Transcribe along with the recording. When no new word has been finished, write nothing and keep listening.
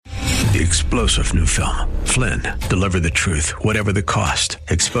The explosive new film, Flynn, deliver the truth, whatever the cost,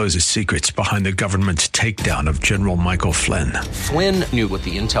 exposes secrets behind the government's takedown of General Michael Flynn. Flynn knew what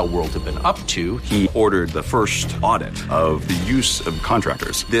the intel world had been up to. He ordered the first audit of the use of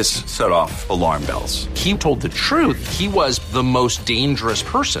contractors. This set off alarm bells. He told the truth. He was the most dangerous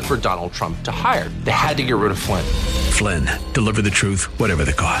person for Donald Trump to hire. They had to get rid of Flynn. Flynn, deliver the truth, whatever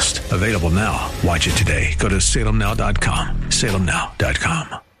the cost. Available now. Watch it today. Go to salemnow.com.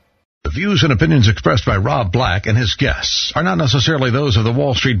 salemnow.com. The views and opinions expressed by Rob Black and his guests are not necessarily those of the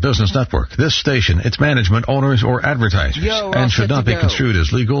Wall Street Business Network, this station, its management, owners, or advertisers, and should not be construed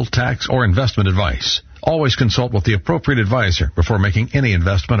as legal, tax, or investment advice. Always consult with the appropriate advisor before making any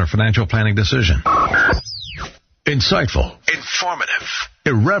investment or financial planning decision. Insightful, informative,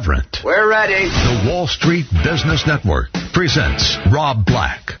 irreverent. We're ready. The Wall Street Business Network presents Rob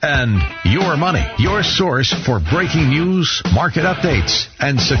Black and Your Money, your source for breaking news, market updates,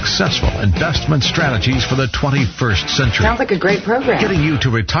 and successful investment strategies for the 21st century. Sounds like a great program. Getting you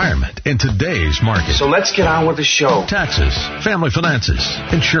to retirement in today's market. So let's get on with the show. Taxes, family finances,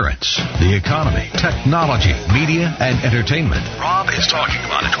 insurance, the economy, technology, media, and entertainment. Rob is talking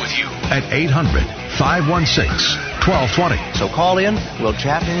about it with you at 800-516-1220. So call in, we'll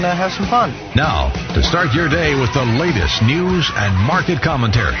chat and have some fun. Now, to start your day with the latest news and market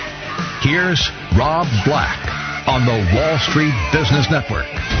commentary, here's Rob Black on the Wall Street Business Network.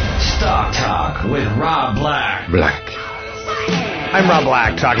 Stock Talk with Rob Black. I'm Rob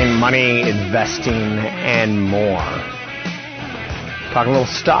Black, talking money, investing, and more. Talking little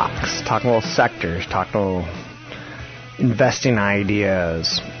stocks, talking little sectors, talking little investing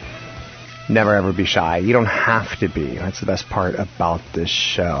ideas. Never ever be shy. You don't have to be. That's the best part about this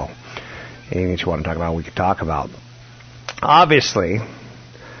show. Anything that you want to talk about, we can talk about. Obviously,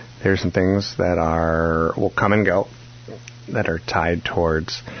 there's some things that will come and go that are tied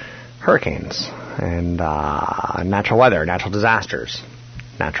towards hurricanes and natural weather, natural disasters.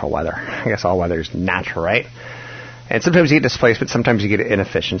 Natural weather. I guess all weather is natural, right? And sometimes you get displacement, sometimes you get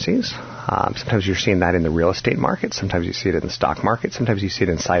inefficiencies. Sometimes you're seeing that in the real estate market. Sometimes you see it in the stock market. Sometimes you see it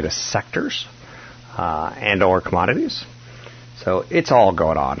inside of sectors and or commodities. So it's all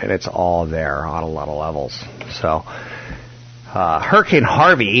going on, and it's all there on a lot of levels. So Hurricane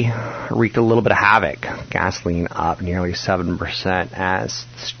Harvey wreaked a little bit of havoc. Gasoline up nearly 7% as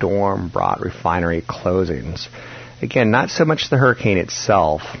the storm brought refinery closings. Again, not so much the hurricane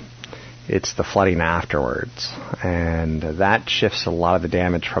itself. It's the flooding afterwards, and that shifts a lot of the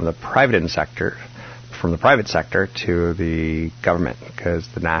damage from the private sector to the government, because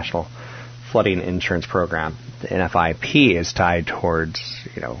the National Flooding Insurance Program, the NFIP, is tied towards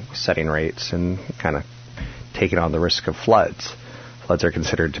setting rates and kind of taking on the risk of floods. Floods are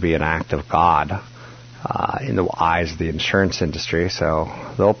considered to be an act of God in the eyes of the insurance industry, so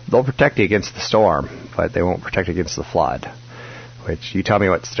they'll protect you against the storm, but they won't protect you against the flood. Which, you tell me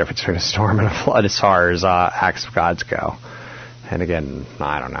what's the difference between a storm and a flood as far as acts of gods go. And again,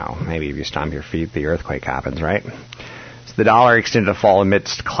 I don't know. Maybe if you stomp your feet, the earthquake happens, right? So the dollar extended a fall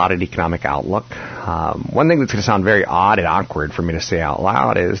amidst clouded economic outlook. One thing that's going to sound very odd and awkward for me to say out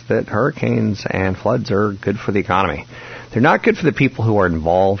loud is that hurricanes and floods are good for the economy. They're not good for the people who are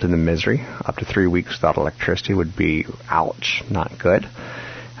involved in the misery. Up to 3 weeks without electricity would be, ouch, not good.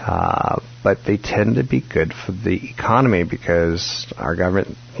 But they tend to be good for the economy because our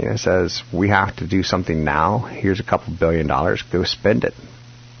government says we have to do something now. Here's a couple $2 billion. Go spend it.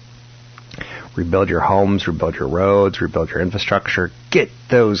 Rebuild your homes, rebuild your roads, rebuild your infrastructure. Get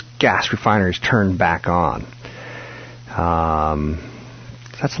those gas refineries turned back on.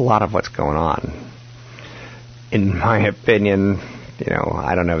 That's a lot of what's going on. In my opinion,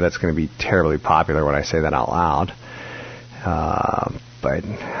 I don't know if that's going to be terribly popular when I say that out loud. But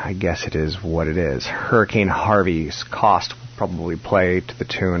I guess it is what it is. Hurricane Harvey's cost will probably play to the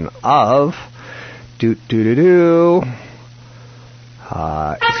tune of it's going to be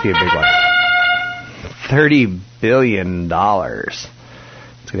a big one. $30 billion.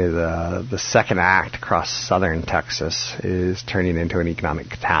 It's going to be the second act across southern Texas is turning into an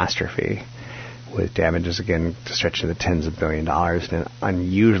economic catastrophe, with damages again to stretch to the tens of billions of dollars and an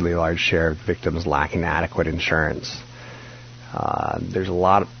unusually large share of victims lacking adequate insurance. There's a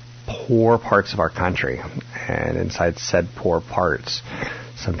lot of poor parts of our country, and inside said poor parts,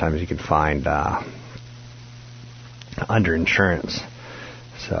 sometimes you can find underinsurance.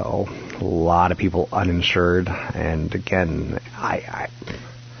 So a lot of people uninsured, and again, I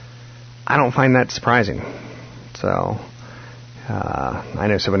don't find that surprising. So I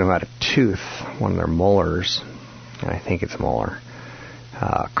know someone who had a tooth, one of their molars, and I think it's a molar,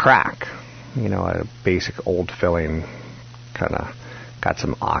 crack. A basic old filling kind of got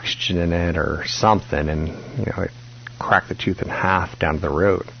some oxygen in it or something, and it cracked the tooth in half down the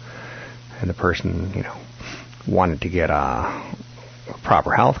road, and the person wanted to get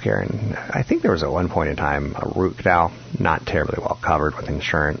proper health care. And I think there was at one point in time a root canal, not terribly well covered with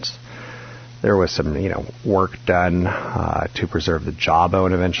insurance. There was some work done to preserve the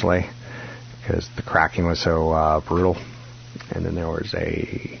jawbone eventually, because the cracking was so brutal. And then there was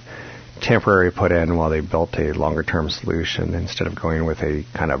a temporary put in while they built a longer-term solution. Instead of going with a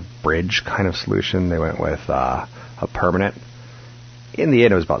kind of bridge kind of solution, they went with a permanent. In the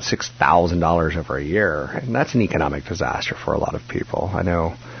end, it was about $6,000 over a year, and that's an economic disaster for a lot of people. I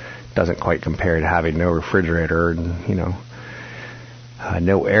know it doesn't quite compare to having no refrigerator and,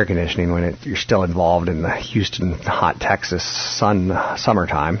 no air conditioning when you're still involved in the Houston, hot Texas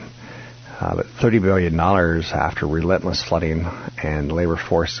summertime. But $30 billion after relentless flooding, and labor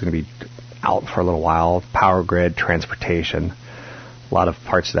force is going to be out for a little while. Power grid, transportation, a lot of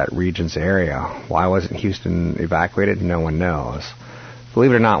parts of that region's area. Why wasn't Houston evacuated? No one knows.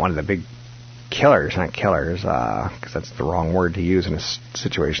 Believe it or not, one of the big killers, not killers, because that's the wrong word to use in a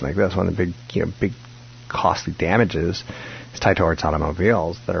situation like this, one of the big costly damages is tied towards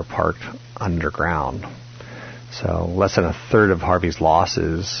automobiles that are parked underground. So less than a third of Harvey's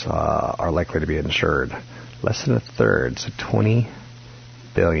losses are likely to be insured. Less than a third, so $20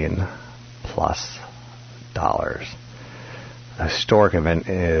 billion plus dollars. A historic event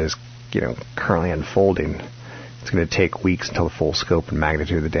is, currently unfolding. It's going to take weeks until the full scope and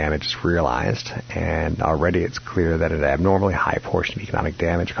magnitude of the damage is realized, and already it's clear that an abnormally high portion of economic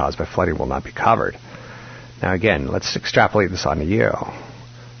damage caused by flooding will not be covered. Now again, let's extrapolate this onto you.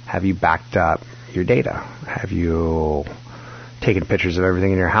 Have you backed up your data? Have you taken pictures of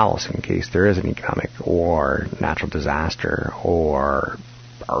everything in your house in case there is an economic or natural disaster or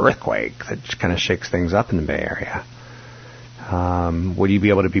earthquake that kind of shakes things up in the Bay Area? Would you be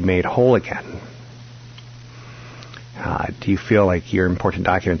able to be made whole again? Do you feel like your important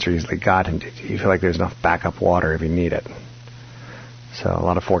documents are easily gotten? Do you feel like there's enough backup water if you need it? So a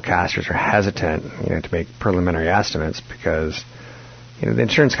lot of forecasters are hesitant, to make preliminary estimates because the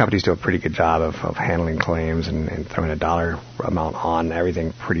insurance companies do a pretty good job of handling claims and throwing a dollar amount on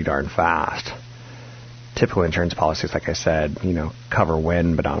everything pretty darn fast. Typical insurance policies, like I said, cover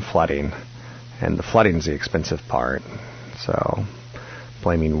wind but not flooding. And the flooding is the expensive part. So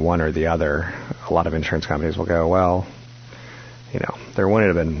blaming one or the other, a lot of insurance companies will go, well, there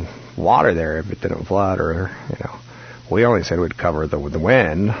wouldn't have been water there if it didn't flood, or, we only said we'd cover the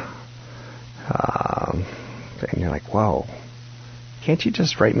wind. And you're like, whoa. Can't you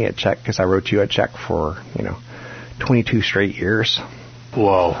just write me a check because I wrote you a check for, 22 straight years?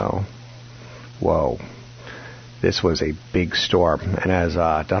 Whoa. So, whoa. This was a big storm. And as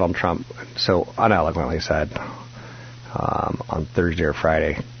Donald Trump so uneloquently said on Thursday or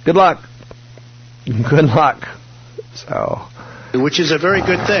Friday, good luck. Good luck. So, which is a very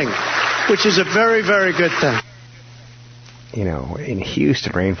good thing. Which is a very, very good thing. In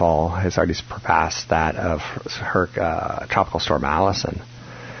Houston, rainfall has already surpassed that of Tropical Storm Allison,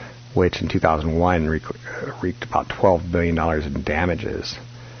 which in 2001 wreaked about $12 billion in damages.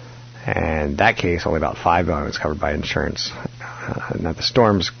 And that case, only about $5 billion was covered by insurance. Now, the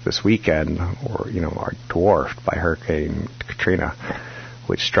storms this weekend are dwarfed by Hurricane Katrina,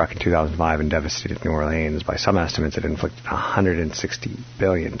 which struck in 2005 and devastated New Orleans. By some estimates, it inflicted $160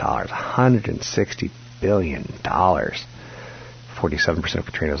 billion. $160 billion. 47% of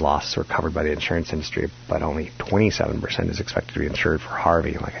Katrina's losses were covered by the insurance industry, but only 27% is expected to be insured for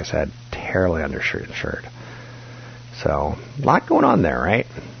Harvey. Like I said, terribly underinsured. So, a lot going on there, right?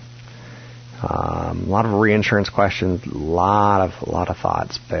 A lot of reinsurance questions, a lot of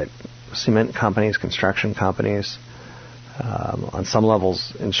thoughts. But cement companies, construction companies, on some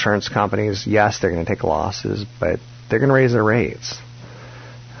levels, insurance companies, yes, they're going to take losses, but they're going to raise their rates.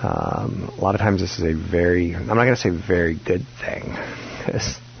 A lot of times this is a I'm not going to say very good thing,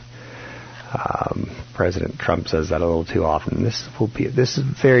 because President Trump says that a little too often. This is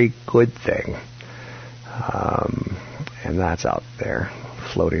a very good thing. And that's out there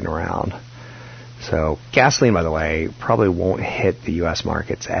floating around. So gasoline, by the way, probably won't hit the U.S.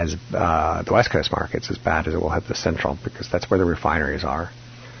 markets as the West Coast markets as bad as it will hit the Central, because that's where the refineries are.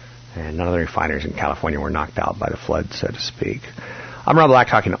 And none of the refineries in California were knocked out by the flood, so to speak. I'm Rob Black,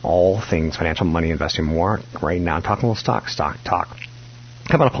 talking all things financial, money, investing, more. Right now, I'm talking a little stock talk.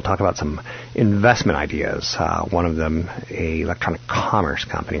 Coming up, we'll talk about some investment ideas. One of them, a electronic commerce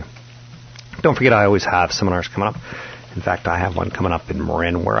company. Don't forget, I always have seminars coming up. In fact, I have one coming up in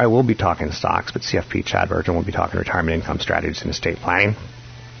Marin where I will be talking stocks, but CFP Chad Burton will be talking retirement income strategies and estate planning.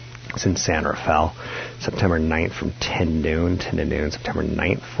 It's in San Rafael, September 9th from 10 to noon, September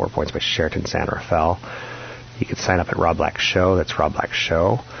 9th, 4 Points by Sheraton San Rafael. You can sign up at Rob Black Show. That's Rob Black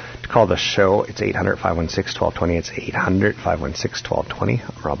Show. To call the show, it's 800-516-1220. It's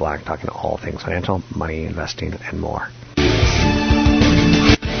 800-516-1220. I'm Rob Black, talking to all things financial, money, investing, and more.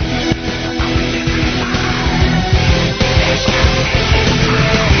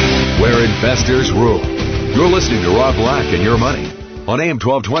 Where investors rule. You're listening to Rob Black and Your Money on AM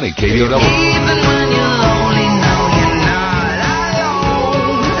 1220 KDOW.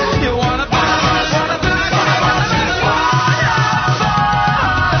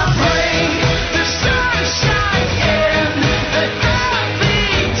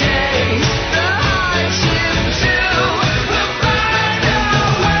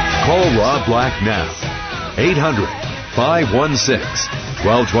 Call Rob Black now.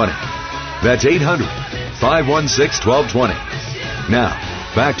 800-516-1220. That's 800-516-1220. Now,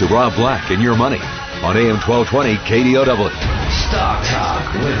 back to Rob Black and Your Money on AM 1220 KDOW. Stock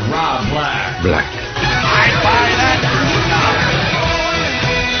Talk with Rob Black.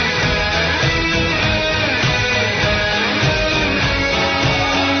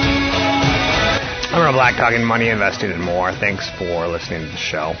 I'm Rob Black, talking money, investing, and more. Thanks for listening to the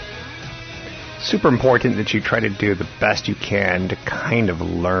show. Super important that you try to do the best you can to kind of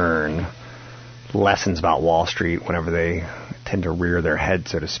learn lessons about Wall Street whenever they tend to rear their head,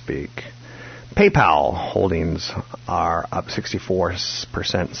 so to speak. PayPal holdings are up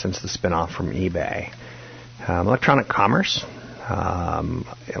 64% since the spinoff from eBay. Electronic commerce, a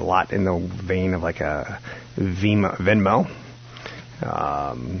lot in the vein of like a Venmo.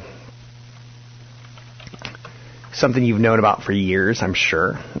 Something you've known about for years, I'm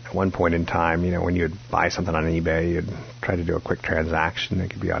sure. At one point in time, when you would buy something on eBay, you'd try to do a quick transaction.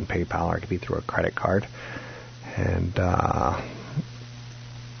 It could be on PayPal or it could be through a credit card. And I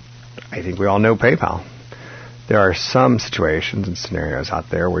think we all know PayPal. There are some situations and scenarios out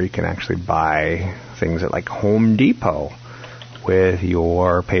there where you can actually buy things at like Home Depot with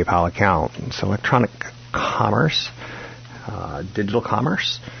your PayPal account. So electronic commerce, digital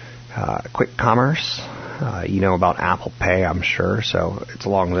commerce, quick commerce. You know about Apple Pay, I'm sure, so it's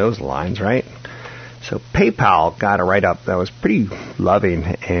along those lines, right? So PayPal got a write-up that was pretty loving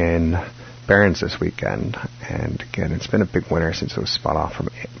in Barron's this weekend, and again, it's been a big winner since it was spun off from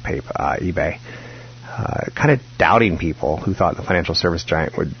eBay. Kind of doubting people who thought the financial service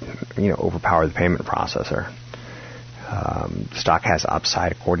giant would, overpower the payment processor. The stock has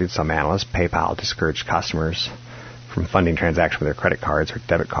upside, according to some analysts. PayPal discouraged customers from funding transactions with their credit cards or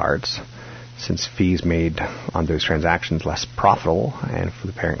debit cards, since fees made on those transactions less profitable, and for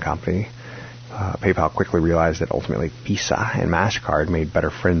the parent company, PayPal quickly realized that ultimately Visa and MasterCard made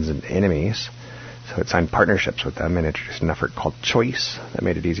better friends than enemies, so it signed partnerships with them and introduced an effort called Choice that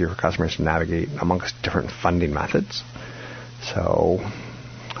made it easier for customers to navigate amongst different funding methods. So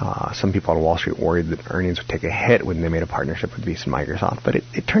some people on Wall Street worried that earnings would take a hit when they made a partnership with Visa and Microsoft, but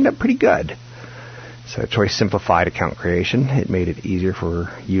it turned out pretty good. So Choice simplified account creation. It made it easier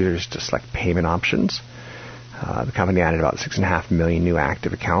for users to select payment options. The company added about 6.5 million new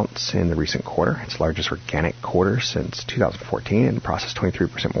active accounts in the recent quarter, its largest organic quarter since 2014, and processed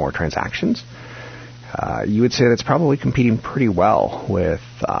 23% more transactions. You would say that's probably competing pretty well with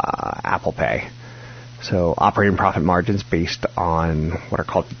Apple Pay. So operating profit margins based on what are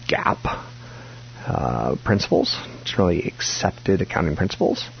called GAAP principles, generally accepted accounting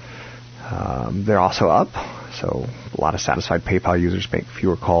principles. They're also up, so a lot of satisfied PayPal users make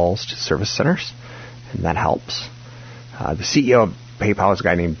fewer calls to service centers, and that helps. The CEO of PayPal is a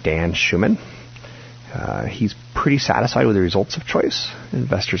guy named Dan Schuman. He's pretty satisfied with the results of Choice.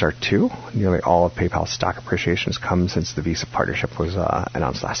 Investors are too. Nearly all of PayPal's stock appreciation has come since the Visa partnership was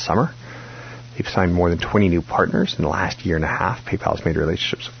announced last summer. They've signed more than 20 new partners in the last year and a half. PayPal has made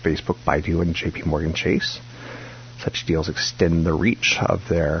relationships with Facebook, Baidu, and JPMorgan Chase. Such deals extend the reach of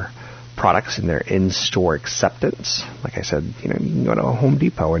their products and their in-store acceptance. Like I said, you can go to a Home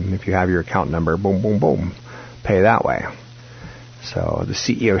Depot, and if you have your account number, boom, boom, boom, pay that way. So the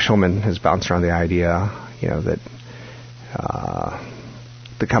CEO, Schulman, has bounced around the idea, that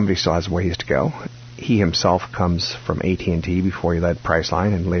the company still has ways to go. He himself comes from AT&T before he led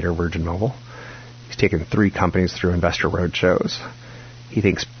Priceline and later Virgin Mobile. He's taken 3 companies through investor roadshows. He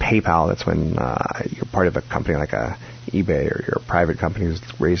thinks PayPal, that's when you're part of a company like a eBay or you're a private company who's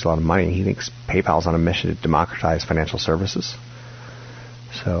raised a lot of money. He thinks PayPal's on a mission to democratize financial services.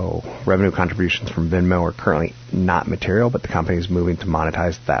 So revenue contributions from Venmo are currently not material, but the company is moving to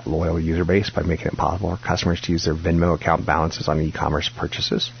monetize that loyal user base by making it possible for customers to use their Venmo account balances on e-commerce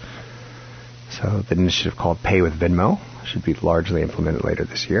purchases. So the initiative called Pay with Venmo should be largely implemented later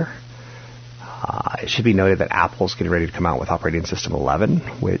this year. It should be noted that Apple's getting ready to come out with Operating System 11,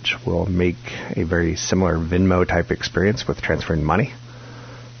 which will make a very similar Venmo-type experience with transferring money.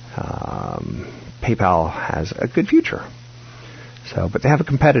 PayPal has a good future. But they have a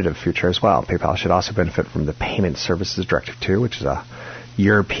competitive future as well. PayPal should also benefit from the Payment Services Directive 2, which is a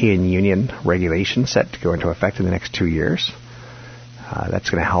European Union regulation set to go into effect in the next 2 years. That's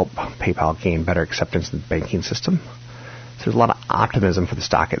going to help PayPal gain better acceptance in the banking system. So there's a lot of optimism for the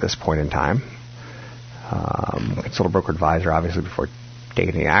stock at this point in time. Consult a broker advisor, obviously, before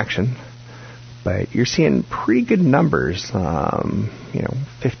taking any action. But you're seeing pretty good numbers,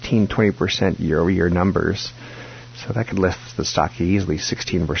 15-20% year-over-year numbers. So that could lift the stock easily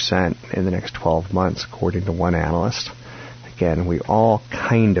 16% in the next 12 months, according to one analyst. Again, we all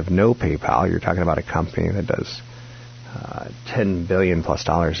kind of know PayPal. You're talking about a company that does $10 billion plus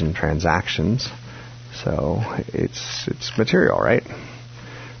in transactions. So it's material, right?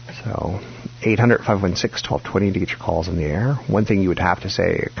 So 800-516-1220 to get your calls in the air. One thing you would have to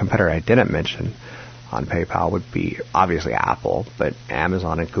say, a competitor I didn't mention on PayPal would be obviously Apple, but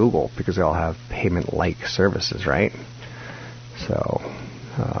Amazon and Google, because they all have payment-like services, right? So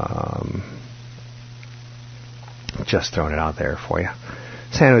just throwing it out there for you.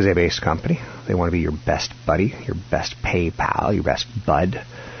 San Jose-based company. They want to be your best buddy, your best PayPal, your best bud.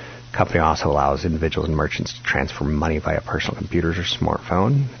 Company also allows individuals and merchants to transfer money via personal computers or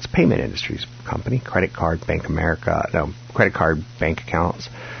smartphone. It's a payment industries company. Credit card, bank accounts,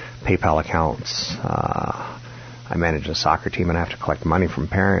 PayPal accounts. I manage a soccer team and I have to collect money from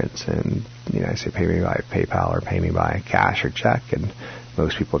parents, and I say pay me by PayPal or pay me by cash or check, and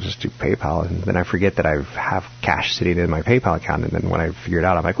most people just do PayPal, and then I forget that I have cash sitting in my PayPal account, and then when I figure it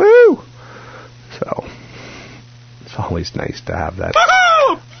out, I'm like, woo! So it's always nice to have that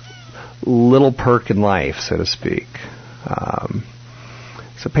little perk in life, so to speak.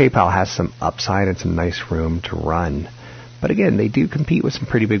 So PayPal has some upside and some nice room to run. But again, they do compete with some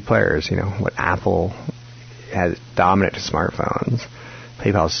pretty big players. What Apple has dominant to smartphones,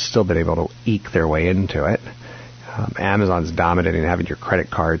 PayPal's still been able to eke their way into it. Amazon's dominating having your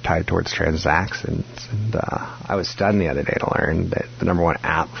credit card tied towards transactions. And I was stunned the other day to learn that the number one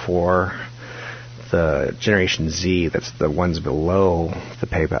app for the Generation Z, that's the ones below the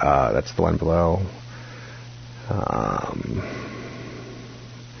PayPal, that's the one below now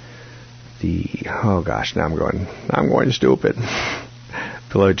I'm going stupid.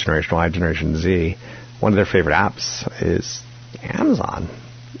 Below Generation Y, Generation Z, one of their favorite apps is Amazon.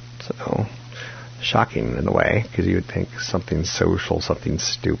 So shocking in a way, because you would think something social, something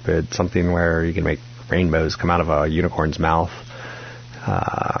stupid, something where you can make rainbows come out of a unicorn's mouth.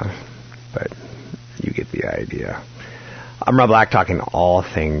 But you get the idea. I'm Rob Black, talking all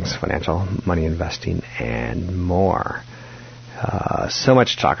things financial, money investing, and more. So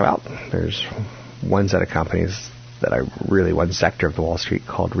much to talk about. There's one set of companies one sector of the Wall Street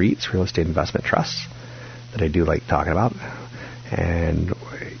called REITs, Real Estate Investment Trusts, that I do like talking about. And,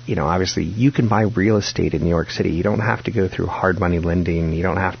 obviously you can buy real estate in New York City. You don't have to go through hard money lending. You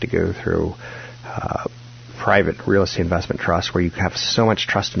don't have to go through private real estate investment trusts where you have so much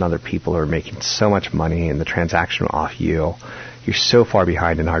trust in other people who are making so much money and the transaction off you. You're so far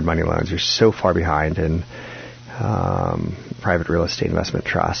behind in hard money loans. You're so far behind in private real estate investment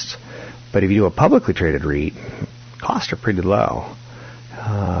trusts. But if you do a publicly traded REIT, costs are pretty low.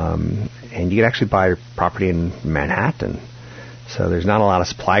 And you can actually buy property in Manhattan. So there's not a lot of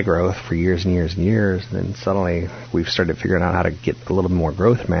supply growth for years and years and years. And then suddenly we've started figuring out how to get a little more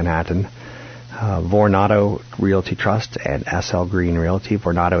growth in Manhattan. Vornado Realty Trust and SL Green Realty.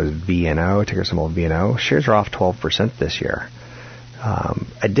 Vornado is VNO, ticker symbol VNO. Shares are off 12% this year.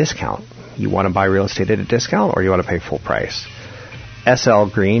 A discount. You want to buy real estate at a discount, or you want to pay full price? SL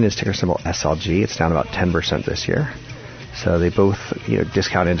Green is ticker symbol SLG. It's down about 10% this year. So they both,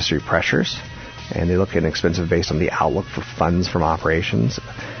 discount industry pressures, and they look inexpensive based on the outlook for funds from operations.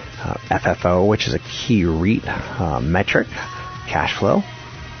 FFO, which is a key REIT metric, cash flow.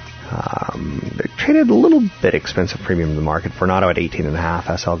 They're traded a little bit expensive premium in the market. Vornado at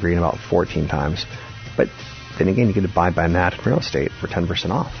 18.5, SL Green about 14 times. But then again, you get to buy Manhattan real estate for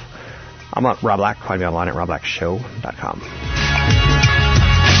 10% off. I'm Rob Black. Find me online at robblackshow.com.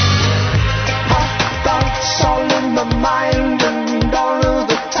 Thoughts all in my mind and all of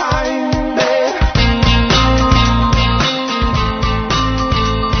the time, babe.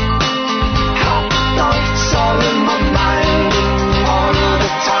 Thoughts all in my mind and all of the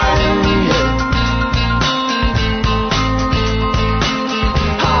time, yeah.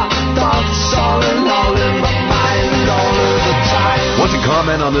 Thoughts all in my mind all of the time. Want to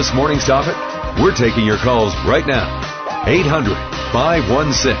comment on this morning's topic? We're taking your calls right now.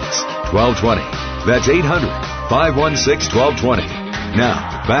 800-516-1220. That's 800-516-1220.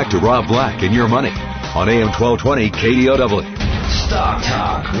 Now, back to Rob Black and Your Money on AM 1220 KDOW. Stock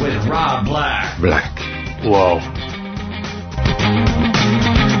Talk with Rob Black. Whoa.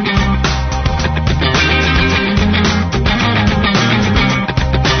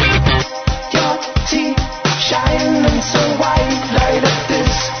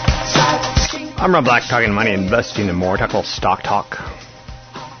 I'm Rob Black, talking money, investing, and more. Talk a little stock talk.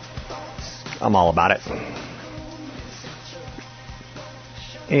 I'm all about it.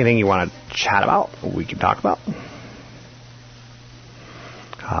 Anything you want to chat about, we can talk about.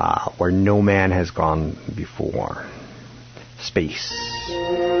 Where no man has gone before. Space.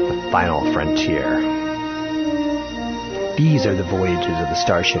 The final frontier. These are the voyages of the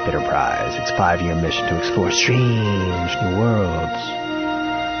Starship Enterprise. Its 5-year mission to explore strange new worlds.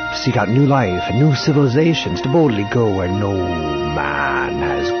 To seek out new life and new civilizations. To boldly go where no man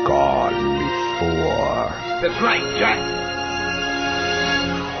has gone before. That's right, Jack.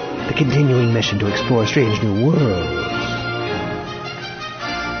 The continuing mission to explore strange new worlds.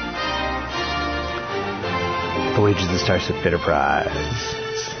 Voyages of the Starship Enterprise.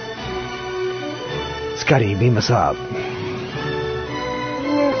 Scotty, beam us up.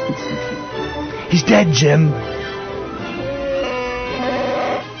 He's dead, Jim.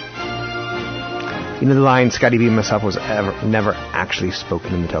 You know the line, Scotty beam us up, was never actually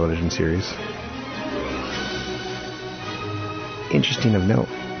spoken in the television series. Interesting of note.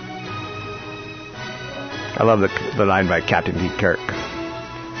 I love the line by Captain T. Kirk.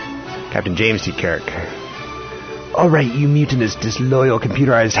 Captain James T. Kirk. All right, you mutinous, disloyal,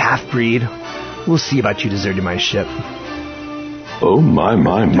 computerized half-breed. We'll see about you deserting my ship. Oh, my.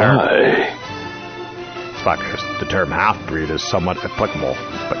 Spock, the term half-breed is somewhat applicable,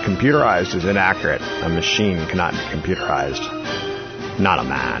 but computerized is inaccurate. A machine cannot be computerized. Not a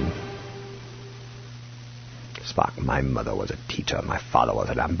man. Spock, my mother was a teacher. My father was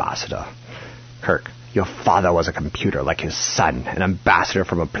an ambassador. Kirk, your father was a computer like his son, an ambassador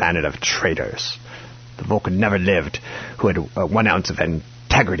from a planet of traitors. The Vulcan never lived who had 1 ounce of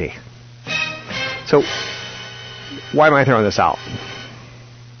integrity. So, why am I throwing this out?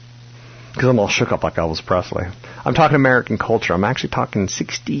 Because I'm all shook up like Elvis Presley. I'm talking American culture. I'm actually talking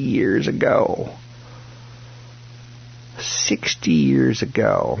 60 years ago. 60 years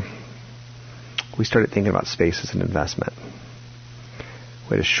ago, we started thinking about space as an investment.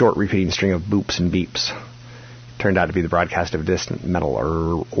 We had a short repeating string of boops and beeps. It turned out to be the broadcast of a distant metal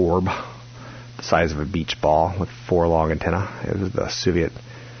orb, the size of a beach ball with 4 long antennae. It was the Soviet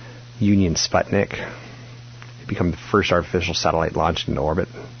Union Sputnik. It became the first artificial satellite launched into orbit.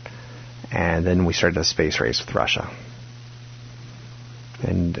 And then we started a space race with Russia.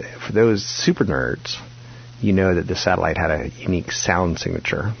 And for those super nerds, you know that the satellite had a unique sound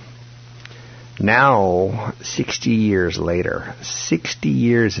signature. Now, 60 years later, 60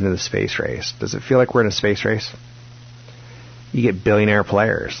 years into the space race, does it feel like we're in a space race? You get billionaire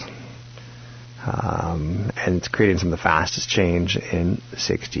players. And it's creating some of the fastest change in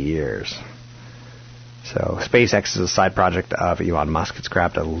 60 years. So SpaceX is a side project of Elon Musk. It's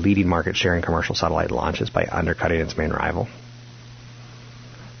grabbed a leading market share in commercial satellite launches by undercutting its main rival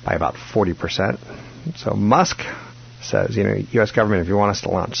by about 40%. So Musk says, U.S. government, if you want us to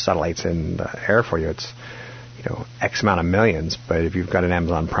launch satellites in the air for you, it's, X amount of millions. But if you've got an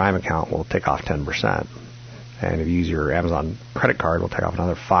Amazon Prime account, we'll take off 10%. And if you use your Amazon credit card, we'll take off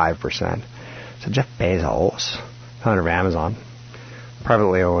another 5%. So Jeff Bezos, founder of Amazon,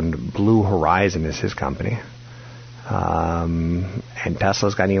 privately owned Blue Horizon is his company. And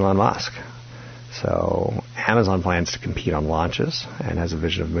Tesla's got Elon Musk. So Amazon plans to compete on launches and has a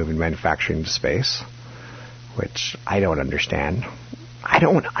vision of moving manufacturing to space, which I don't understand.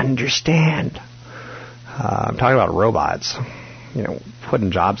 I'm talking about robots,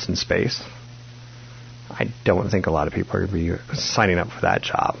 putting jobs in space. I don't think a lot of people are going to be signing up for that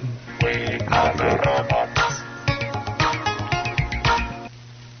job.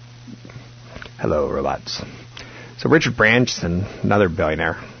 Hello, robots. So Richard Branson, another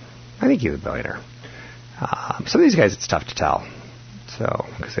billionaire. I think he's a billionaire. Some of these guys, it's tough to tell. So,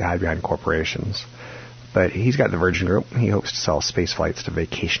 because they hide behind corporations. But he's got the Virgin Group. He hopes to sell space flights to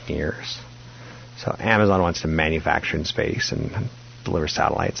vacationers. So Amazon wants to manufacture in space and deliver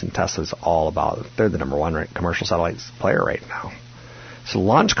satellites. And Tesla's all about, they're the number one commercial satellites player right now. So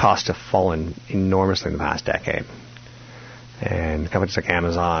launch costs have fallen enormously in the past decade. And companies like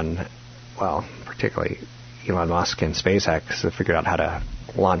Amazon, well, particularly Elon Musk and SpaceX, have figured out how to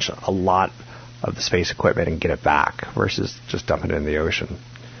launch a lot of the space equipment and get it back versus just dumping it in the ocean.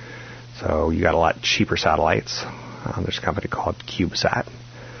 So you got a lot cheaper satellites. There's a company called CubeSat.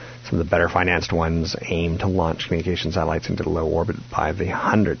 Some of the better financed ones aim to launch communication satellites into low orbit by the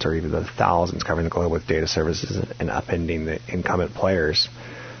hundreds or even the thousands, covering the globe with data services and upending the incumbent players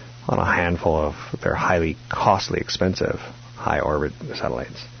on a handful of their highly costly, expensive, high orbit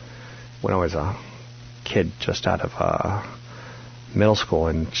satellites. When I was a kid just out of middle school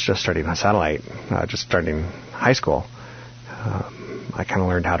and just starting a satellite, just starting high school, I kind of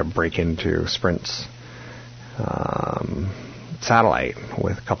learned how to break into Sprint's satellite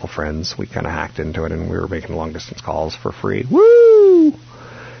with a couple friends. We kind of hacked into it, and we were making long-distance calls for free. Woo!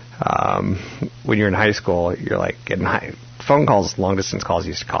 When you're in high school, you're like getting phone calls, long-distance calls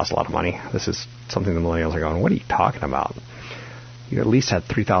used to cost a lot of money. This is something the millennials are going, what are you talking about? You at least had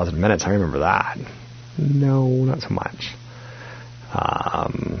 3,000 minutes. I remember that. No, not so much. I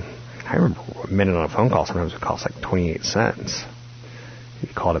remember a minute on a phone call sometimes would cost like 28 cents if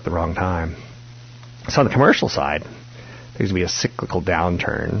you called it the wrong time. So on the commercial side, there's going to be a cyclical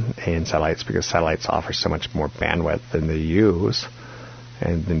downturn in satellites because satellites offer so much more bandwidth than they use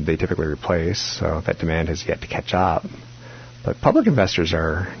and then they typically replace, so that demand has yet to catch up. But public investors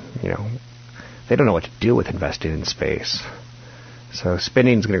are, they don't know what to do with investing in space. So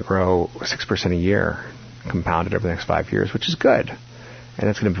spending is going to grow 6% a year, compounded over the next 5 years, which is good. And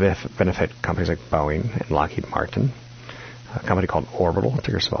it's going to benefit companies like Boeing and Lockheed Martin. A company called Orbital,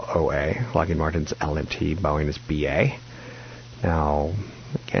 ticker symbol OA. Lockheed Martin's LMT, Boeing is BA. Now,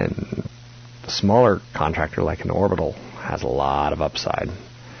 again, the smaller contractor like an Orbital has a lot of upside.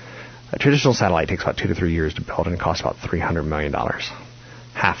 A traditional satellite takes about 2 to 3 years to build and it costs about $300 million.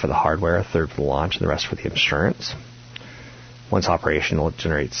 Half for the hardware, a third for the launch, and the rest for the insurance. Once operational, it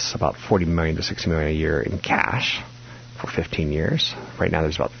generates about $40 million to $60 million a year in cash for 15 years. Right now,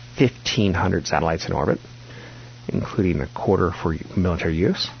 there's about 1,500 satellites in orbit, including a quarter for military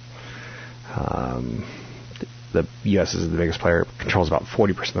use. The U.S. is the biggest player, controls about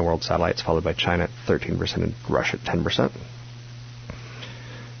 40% of the world's satellites, followed by China at 13% and Russia at 10%.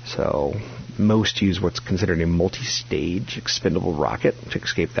 So most use what's considered a multi-stage expendable rocket to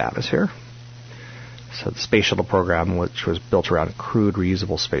escape the atmosphere. So the Space Shuttle program, which was built around crude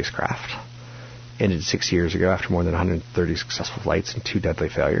reusable spacecraft, ended 6 years ago after more than 130 successful flights and 2 deadly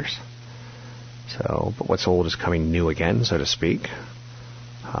failures. So, but what's old is coming new again, so to speak.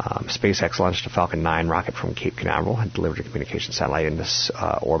 SpaceX launched a Falcon 9 rocket from Cape Canaveral and delivered a communication satellite into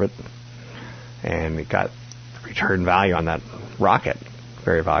orbit. And it got the return value on that rocket,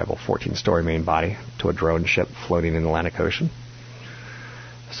 very valuable, 14-story main body to a drone ship floating in the Atlantic Ocean.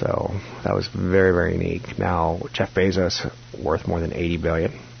 So that was very, very unique. Now, Jeff Bezos, worth more than $80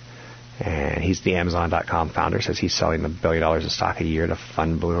 billion, and he's the Amazon.com founder, says he's selling $1 billion of stock a year to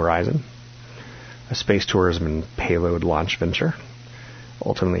fund Blue Horizon, a space tourism and payload launch venture.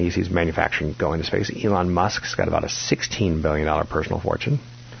 Ultimately, he sees manufacturing going to space. Elon Musk's got about a $16 billion personal fortune,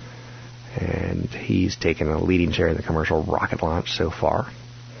 and he's taken a leading share in the commercial rocket launch so far.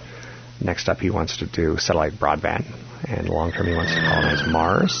 Next up, he wants to do satellite broadband, and long-term, he wants to colonize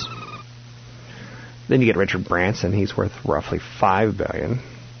Mars. Then you get Richard Branson. He's worth roughly $5 billion.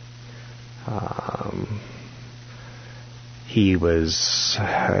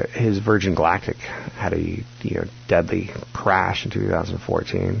 His Virgin Galactic had a deadly crash in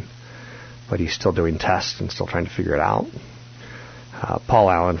 2014, but he's still doing tests and still trying to figure it out. Paul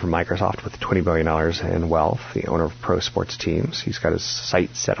Allen from Microsoft with $20 billion in wealth, the owner of Pro Sports Teams. He's got his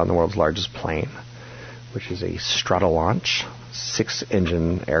sights set on the world's largest plane, which is a Stratolaunch,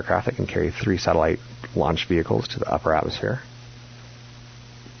 6-engine aircraft that can carry 3 satellite launch vehicles to the upper atmosphere.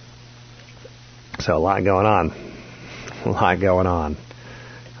 So a lot going on.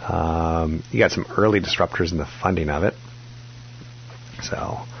 You got some early disruptors in the funding of it.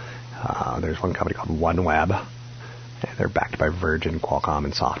 So there's one company called OneWeb, and they're backed by Virgin, Qualcomm,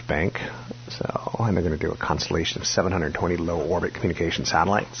 and SoftBank. And they're going to do a constellation of 720 low-orbit communication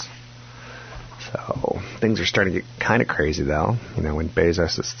satellites. So things are starting to get kind of crazy, though. When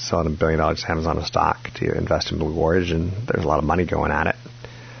Bezos is selling $1 billion to Amazon stock to invest in Blue Origin, there's a lot of money going at it.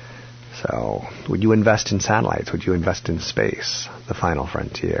 So would you invest in satellites? Would you invest in space, the final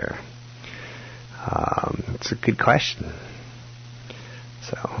frontier? It's a good question.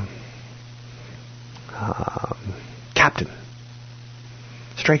 So, Captain,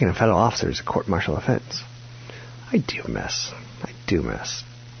 striking a federal officer is a court-martial offense. I do miss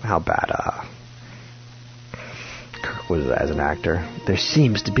how bad Kirk was as an actor. There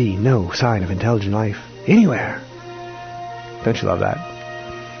seems to be no sign of intelligent life anywhere. Don't you love that?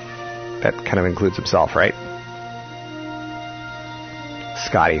 That kind of includes himself, right?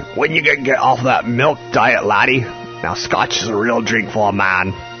 Scotty, when you gonna get off that milk diet, laddie? Now scotch is a real drink for a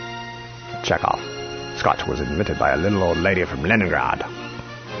man. Chekhov. Scotch was invented by a little old lady from Leningrad.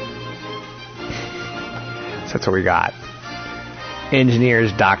 So that's what we got.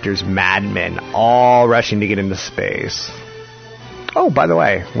 Engineers, doctors, madmen, all rushing to get into space. Oh, by the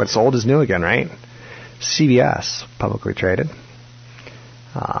way, what's old is new again, right? CBS, publicly traded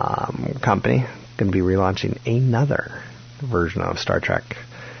company, going to be relaunching another version of Star Trek.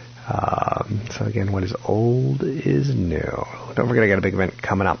 So again, what is old is new. Don't forget, I got a big event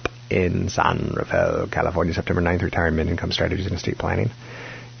coming up in San Rafael, California, September 9th, Retirement Income Strategies and Estate Planning.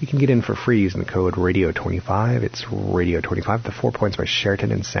 You can get in for free using the code RADIO25. It's RADIO25, the 4 Points by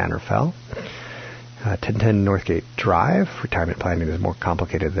Sheraton in San Rafael. 1010 Northgate Drive. Retirement planning is more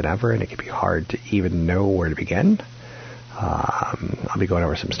complicated than ever, and it can be hard to even know where to begin. I'll be going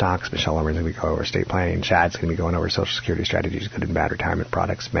over some stocks. Michelle Lemmer's going to be going over estate planning. Chad's going to be going over Social Security strategies, good and bad retirement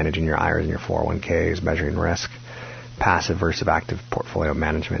products, managing your IRAs and your 401ks, measuring risk, passive versus active portfolio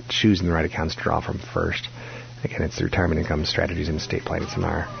management, choosing the right accounts to draw from first. Again, it's the Retirement Income Strategies and Estate Planning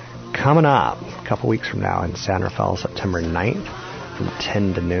Seminar coming up a couple weeks from now in San Rafael, September 9th from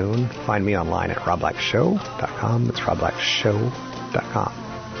 10 to noon. Find me online at robblackshow.com. That's robblackshow.com.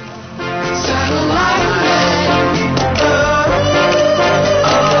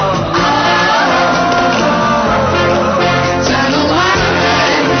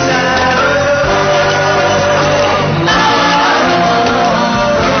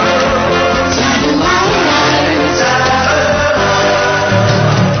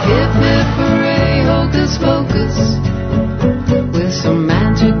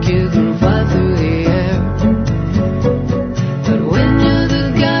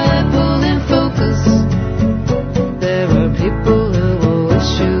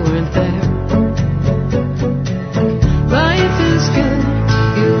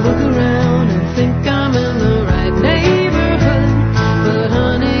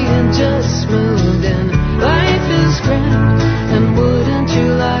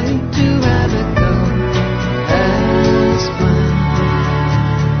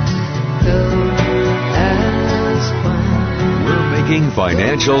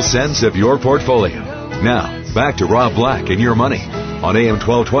 Financial sense of your portfolio. Now, back to Rob Black and Your Money on AM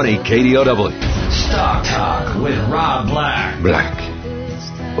 1220 KDOW. Stock Talk with Rob Black. Black.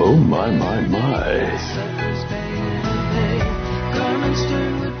 Oh, my.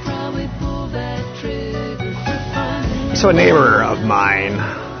 So a neighbor of mine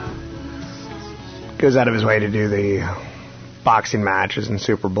goes out of his way to do the boxing matches in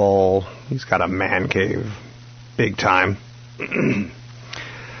Super Bowl. He's got a man cave, big time.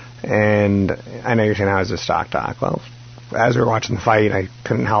 And I know you're saying, how is this stock talk? Well, as we were watching the fight, I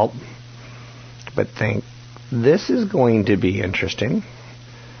couldn't help but think, this is going to be interesting.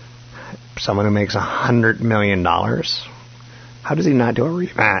 Someone who makes $100 million, how does he not do a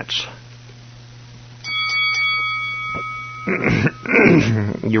rematch?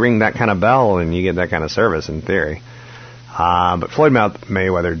 You ring that kind of bell and you get that kind of service in theory. But Floyd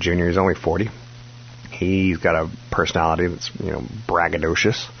Mayweather Jr. is only 40. He's got a personality that's,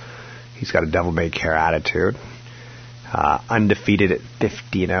 braggadocious. He's got a devil-may-care attitude. Undefeated at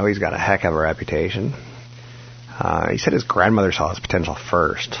 50, he's got a heck of a reputation. He said his grandmother saw his potential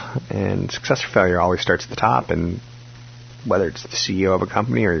first. And success or failure always starts at the top. And whether it's the CEO of a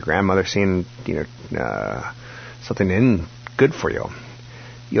company or your grandmother seeing, something good for you.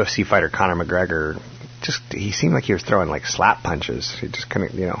 UFC fighter Conor McGregor, he seemed like he was throwing like slap punches. He just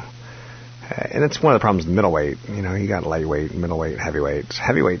couldn't, and that's one of the problems with middleweight. You got lightweight, middleweight, heavyweight.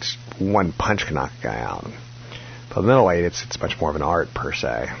 Heavyweight's one punch can knock a guy out. But middleweight, it's much more of an art per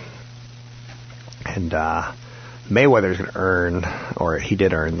se. And Mayweather's going to earn, or he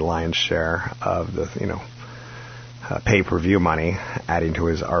did earn, the lion's share of the pay-per-view money, adding to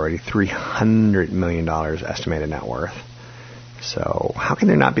his already $300 million estimated net worth. So how can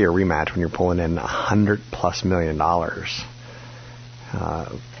there not be a rematch when you're pulling in $100+ million?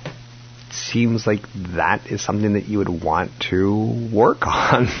 Seems like that is something that you would want to work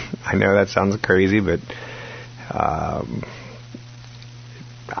on. I know that sounds crazy, but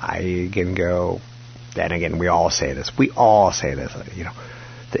I again go, and again, we all say this. The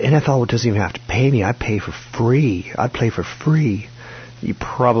NFL doesn't even have to pay me. I pay for free. I'd play for free. You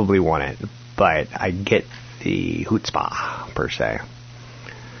probably wouldn't, but I get the chutzpah, per se.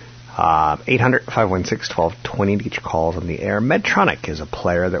 800-516-1220 to get your calls on the air. Medtronic is a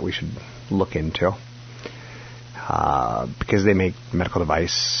player that we should look into because they make medical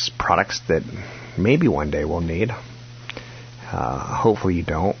device products that maybe one day we'll need. Hopefully you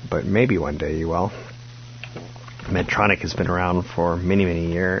don't, but maybe one day you will. Medtronic has been around for many,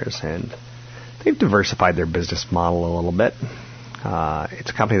 many years, and they've diversified their business model a little bit. It's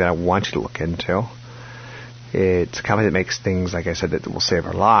a company that I want you to look into. It's a company that makes things, like I said, that will save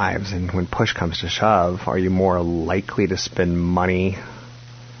our lives. And when push comes to shove, are you more likely to spend money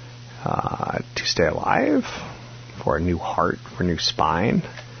to stay alive, for a new heart, for a new spine,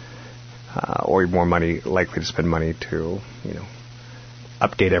 or you're more likely to spend money to,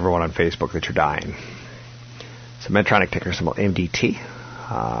 update everyone on Facebook that you're dying? So Medtronic, ticker symbol MDT.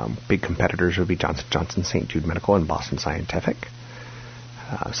 Big competitors would be Johnson & Johnson, St. Jude Medical, and Boston Scientific.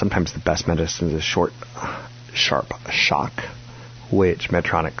 Sometimes the best medicine is sharp shock, which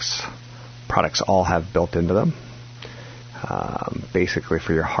Medtronic's products all have built into them. Basically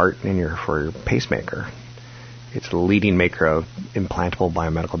for your heart and for your pacemaker. It's the leading maker of implantable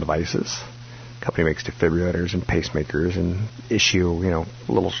biomedical devices. The company makes defibrillators and pacemakers and issue,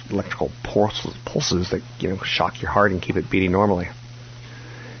 little electrical pulses that, shock your heart and keep it beating normally.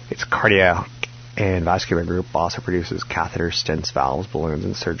 Its cardiac and vascular group also produces catheters, stents, valves, balloons,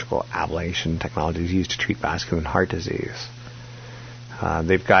 and surgical ablation technologies used to treat vascular and heart disease.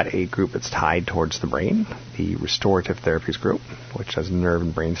 They've got a group that's tied towards the brain, the Restorative Therapies Group, which has nerve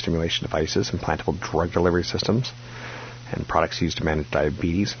and brain stimulation devices, implantable drug delivery systems, and products used to manage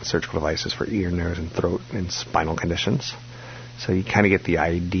diabetes, and surgical devices for ear, nose, and throat and spinal conditions. So you kind of get the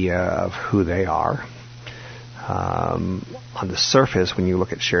idea of who they are. On the surface, when you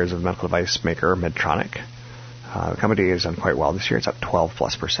look at shares of medical device maker Medtronic, the company has done quite well this year. It's up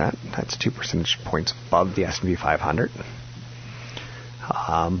 12+%. That's 2 percentage points above the S&P 500.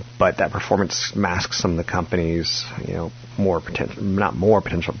 But that performance masks some of the company's,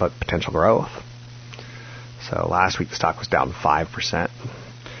 potential growth. So last week the stock was down 5%.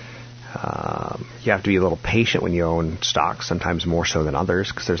 You have to be a little patient when you own stocks, sometimes more so than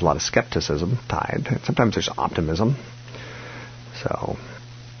others, because there's a lot of skepticism tied. And sometimes there's optimism. So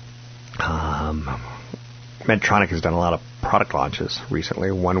Medtronic has done a lot of product launches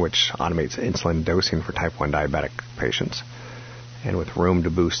recently, one which automates insulin dosing for type 1 diabetic patients. And with room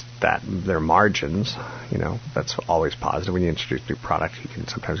to boost their margins, that's always positive. When you introduce a new product, you can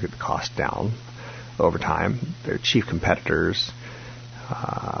sometimes get the cost down over time. Their chief competitors,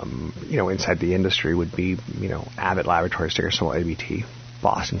 inside the industry would be, Abbott Laboratories, ticker symbol ABT,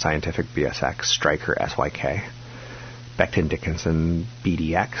 Boston Scientific, BSX, Stryker, SYK, Becton Dickinson,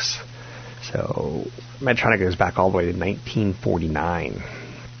 BDX. So Medtronic goes back all the way to 1949.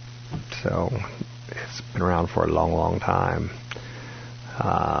 So it's been around for a long, long time.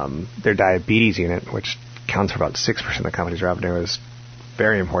 Their diabetes unit, which accounts for about 6% of the company's revenue, is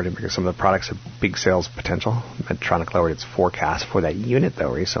very important because some of the products have big sales potential. Medtronic lowered its forecast for that unit,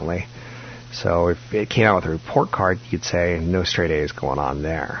 though, recently. So if it came out with a report card, you'd say no straight A's going on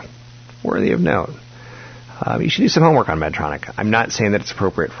there. Worthy of note. You should do some homework on Medtronic. I'm not saying that it's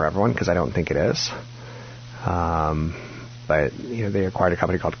appropriate for everyone, because I don't think it is. But they acquired a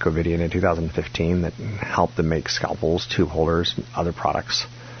company called Covidien in 2015 that helped them make scalpels, tube holders, and other products,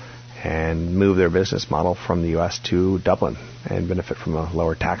 and move their business model from the U.S. to Dublin and benefit from a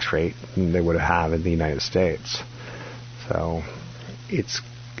lower tax rate than they would have in the United States. So it's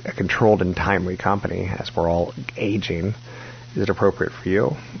a controlled and timely company as we're all aging. Is it appropriate for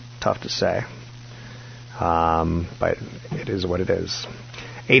you? Tough to say. But it is what it is.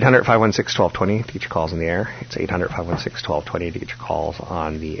 800-516-1220 to get your calls on the air. It's 800-516-1220 to get your calls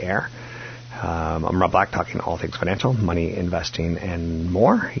on the air. I'm Rob Black, talking all things financial, money, investing, and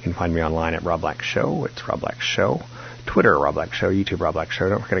more. You can find me online at Rob Black Show. It's Rob Black Show. Twitter, Rob Black Show. YouTube, Rob Black Show.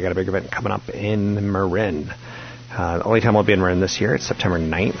 Don't forget, I got a big event coming up in Marin. The only time I'll be in Marin this year, it's September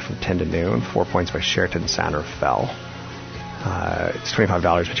 9th from 10 to noon. 4 Points by Sheraton Sandra Fell. It's $25,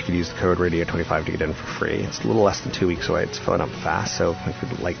 but you can use the code radio25 to get in for free. It's a little less than 2 weeks away. It's filling up fast, so if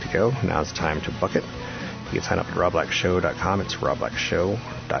you'd like to go, now's the time to book it. You can sign up at robblackshow.com. It's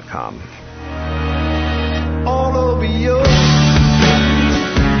robblackshow.com. All over you.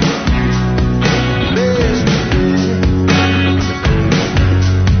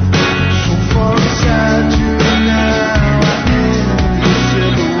 So far inside you now.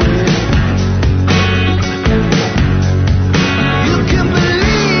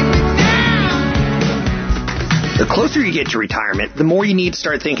 The closer you get to retirement, the more you need to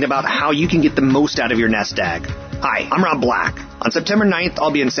start thinking about how you can get the most out of your nest egg. Hi, I'm Rob Black. On September 9th,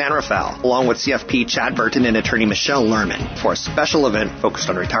 I'll be in San Rafael, along with CFP Chad Burton and attorney Michelle Lerman, for a special event focused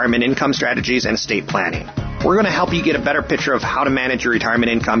on retirement income strategies and estate planning. We're going to help you get a better picture of how to manage your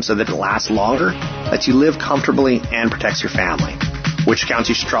retirement income so that it lasts longer, lets you live comfortably, and protects your family. Which accounts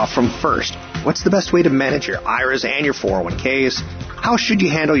you should draw from first? What's the best way to manage your IRAs and your 401ks? How should you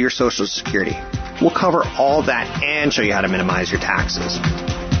handle your Social Security? We'll cover all that and show you how to minimize your taxes.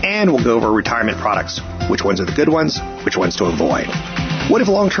 And we'll go over retirement products, which ones are the good ones, which ones to avoid. What if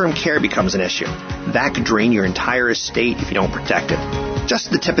long-term care becomes an issue? That could drain your entire estate if you don't protect it.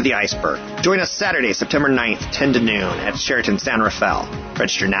 Just the tip of the iceberg. Join us Saturday, September 9th, 10 to noon at Sheraton San Rafael.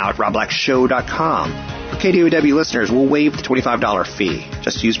 Register now at robblackshow.com. For KDOW listeners, we'll waive the $25 fee.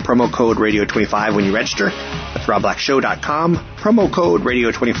 Just use promo code Radio25 when you register. That's robblackshow.com. Promo code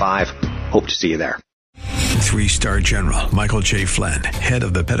Radio25. Hope to see you there. 3-star General Michael J. Flynn, head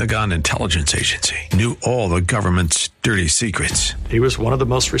of the Pentagon Intelligence Agency, knew all the government's dirty secrets. He was one of the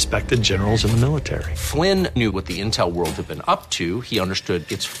most respected generals in the military. Flynn knew what the intel world had been up to. He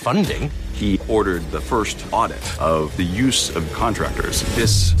understood its funding. He ordered the first audit of the use of contractors.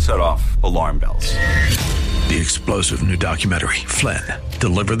 This set off alarm bells. The explosive new documentary, Flynn,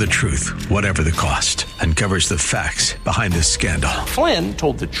 Deliver the Truth, Whatever the Cost, uncovers the facts behind this scandal. Flynn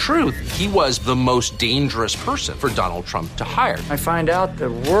told the truth. He was the most dangerous person for Donald Trump to hire. I find out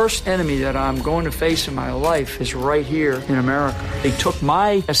the worst enemy that I'm going to face in my life is right here in America. They took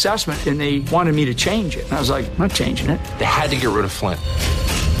my assessment and they wanted me to change it. And I was like, I'm not changing it. They had to get rid of Flynn.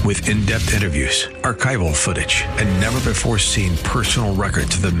 With in-depth interviews, archival footage, and never-before-seen personal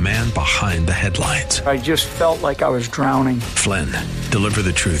records of the man behind the headlines. I just felt like I was drowning. Flynn, Deliver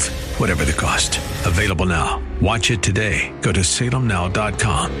the Truth, Whatever the Cost. Available now. Watch it today. Go to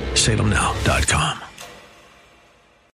salemnow.com. salemnow.com.